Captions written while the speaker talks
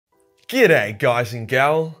G'day guys and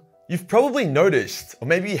gal. You've probably noticed, or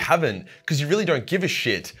maybe you haven't, because you really don't give a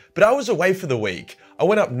shit, but I was away for the week. I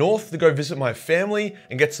went up north to go visit my family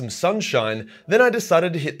and get some sunshine, then I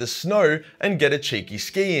decided to hit the snow and get a cheeky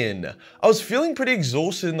ski in. I was feeling pretty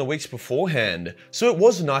exhausted in the weeks beforehand, so it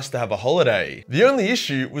was nice to have a holiday. The only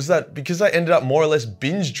issue was that because I ended up more or less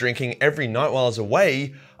binge drinking every night while I was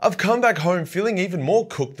away, I've come back home feeling even more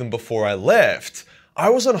cooked than before I left. I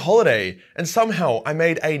was on holiday, and somehow I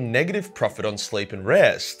made a negative profit on sleep and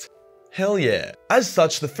rest. Hell yeah. As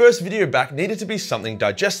such, the first video back needed to be something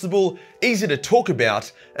digestible, easy to talk about,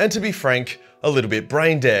 and to be frank, a little bit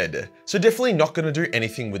brain dead. So definitely not going to do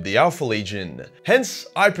anything with the Alpha Legion. Hence,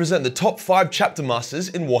 I present the top 5 chapter masters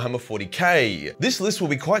in Warhammer 40k. This list will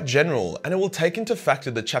be quite general, and it will take into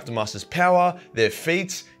factor the chapter master's power, their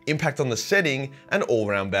feats, impact on the setting, and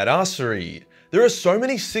all-round badassery. There are so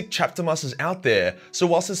many sick chapter masters out there, so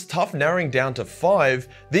whilst it's tough narrowing down to 5,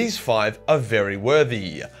 these 5 are very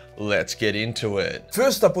worthy. Let's get into it.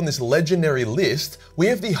 First up on this legendary list, we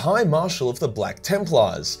have the High Marshal of the Black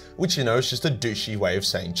Templars, which you know is just a douchey way of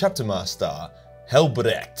saying chapter master,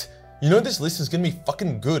 Helbrecht. You know this list is gonna be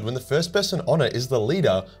fucking good when the first person on it is the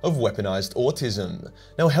leader of weaponized autism.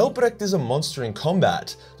 Now Helbrecht is a monster in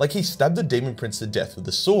combat, like he stabbed the Demon Prince to death with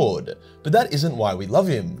a sword, but that isn't why we love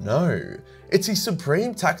him, no. It's his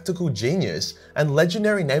supreme tactical genius and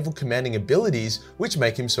legendary naval commanding abilities which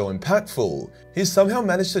make him so impactful. He's somehow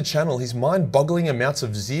managed to channel his mind-boggling amounts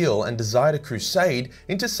of zeal and desire to crusade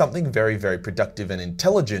into something very, very productive and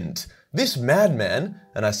intelligent. This madman,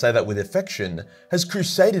 and I say that with affection, has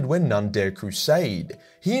crusaded when none dare crusade.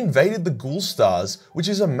 He invaded the Ghoul Stars, which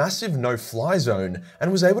is a massive no-fly zone,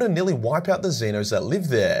 and was able to nearly wipe out the Xenos that live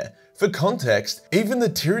there. For context, even the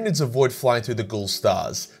Tyranids avoid flying through the Ghoul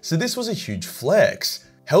Stars, so this was a huge flex.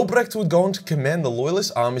 Helbrecht would go on to command the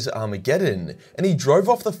Loyalist armies at Armageddon, and he drove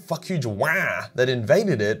off the fuck huge wah that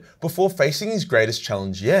invaded it before facing his greatest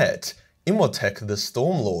challenge yet, Imhotep the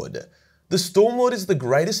Stormlord. The Stormlord is the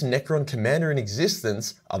greatest Necron commander in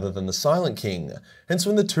existence other than the Silent King, hence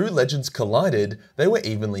when the two legends collided, they were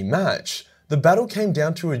evenly matched. The battle came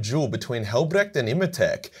down to a duel between Helbrecht and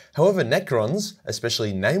Imhotep, however Necrons,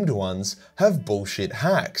 especially named ones, have bullshit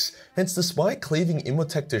hacks, hence despite cleaving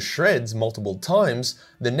Imhotep to shreds multiple times,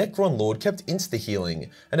 the Necron Lord kept insta-healing,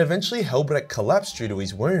 and eventually Helbrecht collapsed due to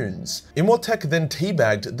his wounds. Imhotep then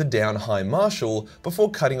teabagged the down High Marshal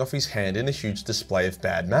before cutting off his hand in a huge display of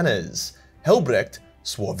bad manners. Helbrecht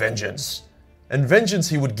swore vengeance. And vengeance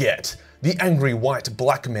he would get. The angry white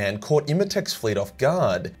black man caught Imhotep's fleet off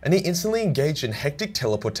guard, and he instantly engaged in hectic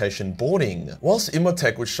teleportation boarding. Whilst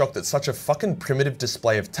Imhotep was shocked at such a fucking primitive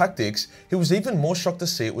display of tactics, he was even more shocked to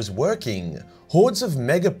see it was working. Hordes of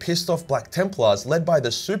mega pissed off Black Templars led by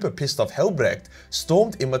the super pissed off Helbrecht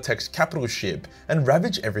stormed Imhotep's capital ship and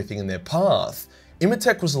ravaged everything in their path.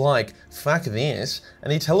 Imhotep was like, fuck this,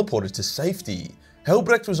 and he teleported to safety.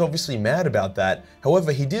 Helbrecht was obviously mad about that,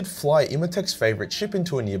 however he did fly Imhotep's favourite ship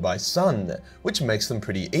into a nearby sun, which makes them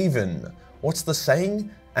pretty even. What's the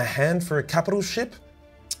saying? A hand for a capital ship?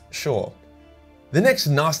 Sure. The next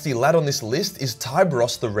nasty lad on this list is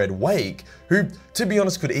Tybros the Red Wake, who, to be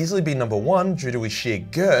honest, could easily be number 1 due to his sheer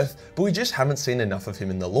girth, but we just haven't seen enough of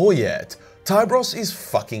him in the lore yet. Tybros is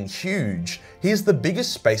fucking huge. He is the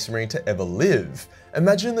biggest space marine to ever live.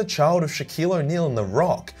 Imagine the child of Shaquille O'Neal in The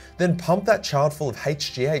Rock, then pump that child full of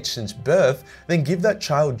HGH since birth, then give that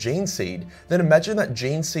child gene seed, then imagine that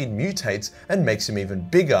gene seed mutates and makes him even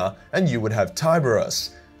bigger, and you would have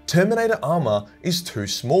Tybros. Terminator armor is too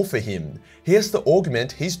small for him. He has to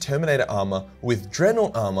augment his Terminator armor with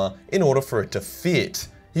Dreadnought armor in order for it to fit.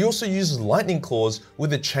 He also uses lightning claws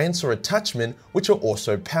with a chainsaw attachment, which are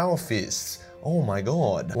also power fists. Oh my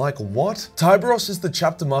god. Like what? Tybros is the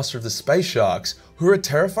chapter master of the Space Sharks, who are a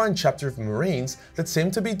terrifying chapter of Marines that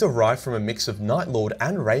seem to be derived from a mix of Night Lord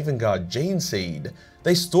and Raven Guard gene seed.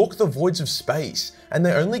 They stalk the voids of space, and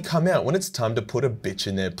they only come out when it's time to put a bitch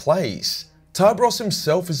in their place. Tybros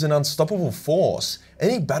himself is an unstoppable force.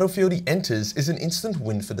 Any battlefield he enters is an instant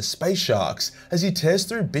win for the Space Sharks, as he tears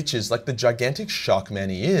through bitches like the gigantic Sharkman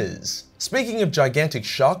he is. Speaking of gigantic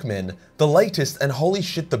Sharkmen, the latest and holy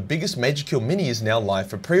shit the biggest Majorkill mini is now live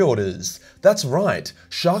for pre-orders. That's right,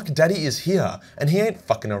 Shark Daddy is here, and he ain't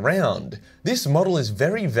fucking around. This model is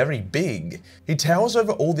very, very big. He towers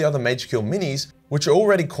over all the other Majorkill minis, which are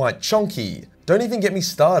already quite chonky. Don't even get me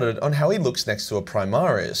started on how he looks next to a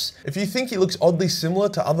Primaris. If you think he looks oddly similar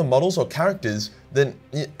to other models or characters, then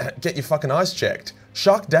get your fucking eyes checked.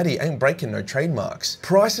 Shark Daddy ain't breaking no trademarks.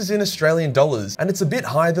 Price is in Australian dollars, and it's a bit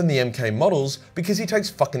higher than the MK models because he takes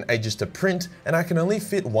fucking ages to print, and I can only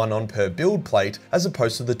fit one on per build plate as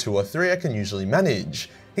opposed to the 2 or 3 I can usually manage.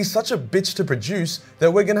 He's such a bitch to produce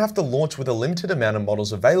that we're gonna have to launch with a limited amount of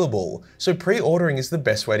models available, so pre-ordering is the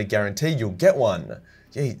best way to guarantee you'll get one.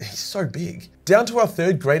 Yeah, he's so big. Down to our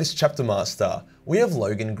third greatest Chapter Master, we have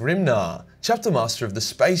Logan Grimnar, Chapter Master of the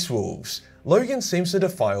Space Wolves. Logan seems to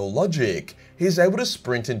defy all logic. He is able to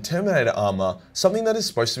sprint in Terminator armor, something that is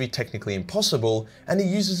supposed to be technically impossible, and he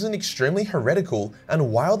uses an extremely heretical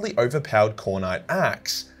and wildly overpowered Cornite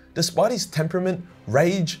axe. Despite his temperament,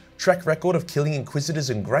 rage, track record of killing Inquisitors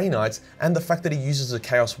and Grey Knights, and the fact that he uses a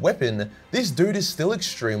Chaos weapon, this dude is still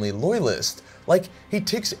extremely loyalist. Like, he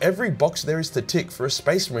ticks every box there is to tick for a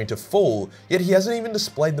Space Marine to fall, yet he hasn't even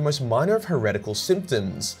displayed the most minor of heretical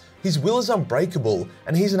symptoms. His will is unbreakable,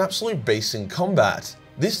 and he's an absolute beast in combat.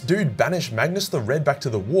 This dude banished Magnus the Red back to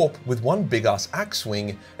the Warp with one big ass axe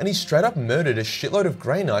swing, and he straight up murdered a shitload of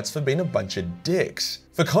Grey Knights for being a bunch of dicks.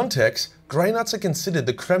 For context, Grey Knights are considered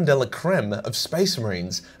the creme de la creme of Space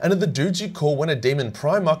Marines, and are the dudes you call when a demon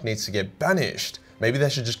Primarch needs to get banished. Maybe they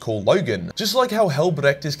should just call Logan. Just like how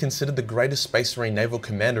Helbrecht is considered the greatest Space Marine naval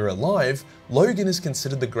commander alive, Logan is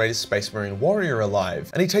considered the greatest Space Marine warrior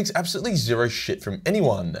alive, and he takes absolutely zero shit from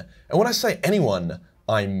anyone. And when I say anyone,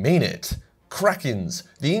 I mean it. Krakens,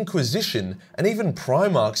 the Inquisition, and even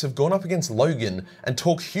Primarchs have gone up against Logan and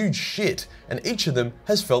talk huge shit, and each of them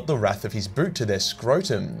has felt the wrath of his boot to their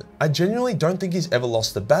scrotum. I genuinely don't think he's ever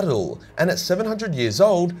lost a battle, and at 700 years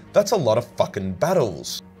old, that's a lot of fucking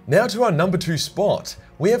battles. Now to our number 2 spot,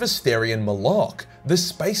 we have Asterion Malok, the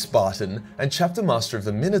Space Spartan and Chapter Master of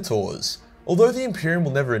the Minotaurs. Although the Imperium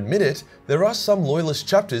will never admit it, there are some loyalist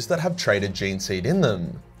chapters that have traded gene seed in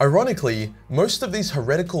them. Ironically, most of these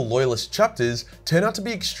heretical loyalist chapters turn out to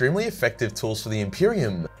be extremely effective tools for the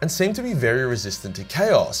Imperium, and seem to be very resistant to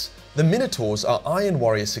chaos. The Minotaurs are Iron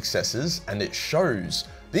Warrior successors, and it shows.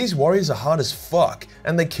 These warriors are hard as fuck,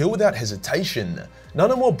 and they kill without hesitation.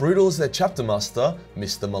 None are more brutal as their chapter master,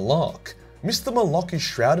 Mr. Malok. Mr. Malok is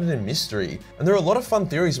shrouded in mystery, and there are a lot of fun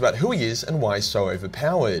theories about who he is and why he's so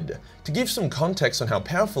overpowered. To give some context on how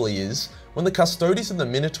powerful he is, when the Custodes and the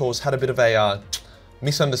Minotaurs had a bit of a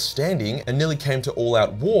misunderstanding and nearly came to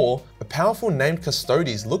all-out war, a powerful named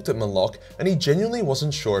Custodes looked at Malok and he genuinely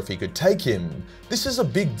wasn't sure if he could take him. This is a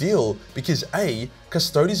big deal because A,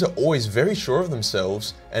 Custodes are always very sure of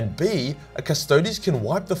themselves, and B, a Custodes can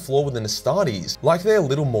wipe the floor with an Astartes like they're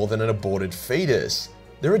little more than an aborted fetus.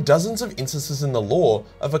 There are dozens of instances in the lore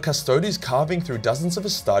of a Custodes carving through dozens of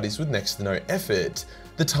Astartes with next to no effort.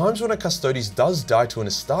 The times when a Custodes does die to an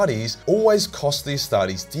Astartes always cost the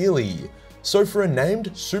Astartes dearly. So for a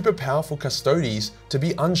named, super powerful Custodes to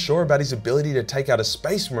be unsure about his ability to take out a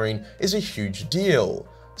Space Marine is a huge deal.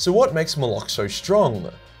 So what makes Malok so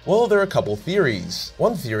strong? Well, there are a couple theories.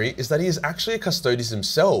 One theory is that he is actually a Custodes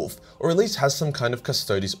himself, or at least has some kind of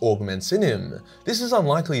Custodes augments in him. This is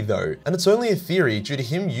unlikely though, and it's only a theory due to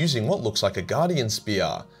him using what looks like a Guardian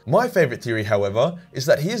Spear. My favorite theory, however, is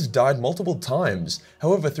that he has died multiple times.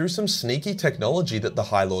 However, through some sneaky technology that the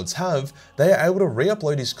High Lords have, they are able to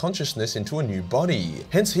re-upload his consciousness into a new body.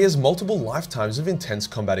 Hence, he has multiple lifetimes of intense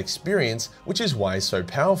combat experience, which is why he's so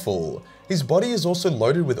powerful. His body is also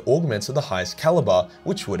loaded with augments of the highest caliber,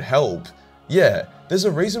 which would help. Yeah, there's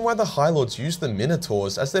a reason why the High Lords use the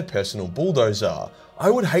Minotaurs as their personal bulldozer. I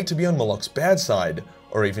would hate to be on Malok's bad side,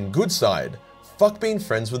 or even good side. Fuck being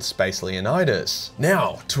friends with Space Leonidas.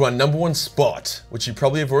 Now, to our number 1 spot, which you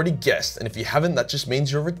probably have already guessed, and if you haven't, that just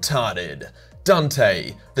means you're retarded.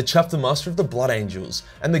 Dante, the chapter master of the Blood Angels,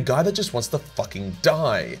 and the guy that just wants to fucking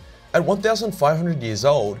die. At 1,500 years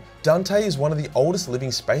old, Dante is one of the oldest living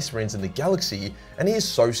Space Marines in the galaxy, and he is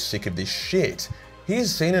so sick of this shit. He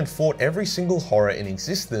has seen and fought every single horror in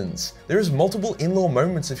existence. There is multiple in-lore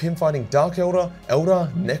moments of him fighting Dark Elder,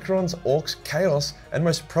 Necrons, Orcs, Chaos, and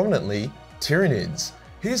most prominently, Tyranids.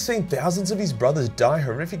 He has seen thousands of his brothers die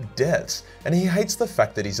horrific deaths, and he hates the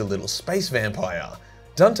fact that he's a little space vampire.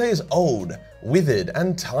 Dante is old, withered,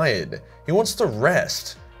 and tired. He wants to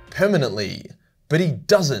rest, permanently. But he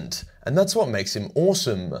doesn't, and that's what makes him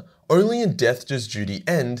awesome. Only in death does duty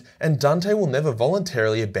end, and Dante will never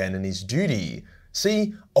voluntarily abandon his duty.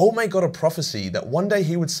 See, Old Mate got a prophecy that one day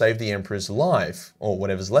he would save the Emperor's life, or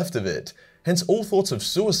whatever's left of it. Hence all thoughts of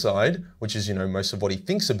suicide, which is most of what he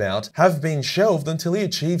thinks about, have been shelved until he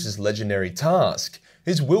achieves his legendary task.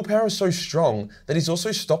 His willpower is so strong that he's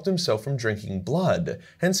also stopped himself from drinking blood,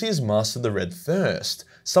 hence he has mastered the Red Thirst,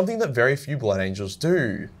 something that very few Blood Angels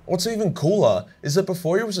do. What's even cooler is that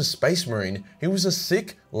before he was a Space Marine, he was a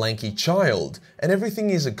sick, lanky child, and everything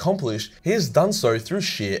he has accomplished, he has done so through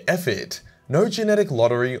sheer effort. No genetic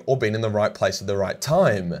lottery or being in the right place at the right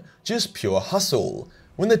time, just pure hustle.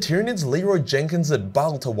 When the Tyranids Leroy Jenkins at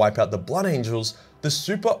Bal to wipe out the Blood Angels, The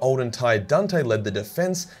super old and tired Dante led the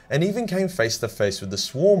defense and even came face to face with the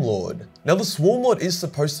Swarm Lord. Now the Swarm Lord is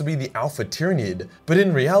supposed to be the Alpha Tyranid, but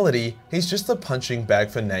in reality, he's just a punching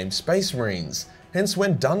bag for named Space Marines. Hence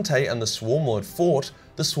when Dante and the Swarm Lord fought,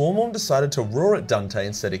 the Swarm Lord decided to roar at Dante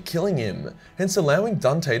instead of killing him, hence allowing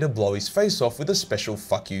Dante to blow his face off with a special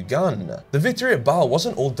fuck you gun. The victory at Baal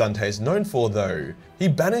wasn't all Dante is known for though. He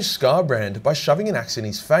banished Scarbrand by shoving an axe in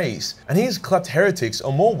his face, and he has clapped heretics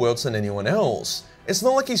on more worlds than anyone else. It's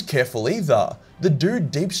not like he's careful either. The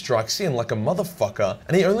dude deep strikes in like a motherfucker,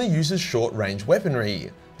 and he only uses short range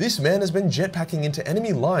weaponry. This man has been jetpacking into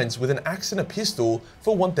enemy lines with an axe and a pistol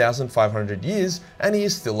for 1,500 years, and he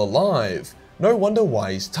is still alive. No wonder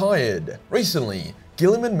why he's tired. Recently,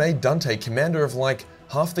 Gilliman made Dante commander of like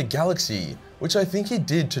half the galaxy, which I think he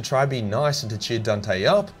did to try be nice and to cheer Dante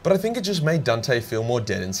up, but I think it just made Dante feel more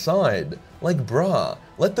dead inside. Like bruh,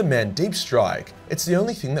 let the man deep strike. It's the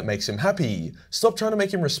only thing that makes him happy. Stop trying to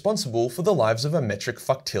make him responsible for the lives of a metric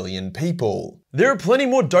fuctillion people. There are plenty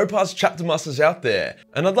more dope-ass chapter masters out there,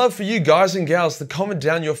 and I'd love for you guys and gals to comment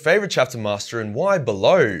down your favorite chapter master and why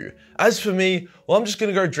below. As for me, well, I'm just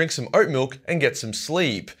gonna go drink some oat milk and get some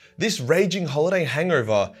sleep. This raging holiday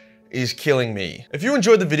hangover is killing me. If you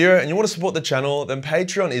enjoyed the video and you want to support the channel, then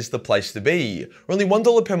Patreon is the place to be. Where only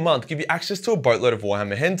 $1 per month give you access to a boatload of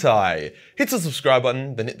Warhammer hentai. Hit the subscribe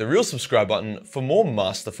button, then hit the real subscribe button for more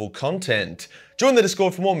masterful content. Join the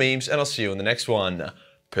Discord for more memes, and I'll see you in the next one.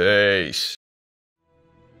 Peace.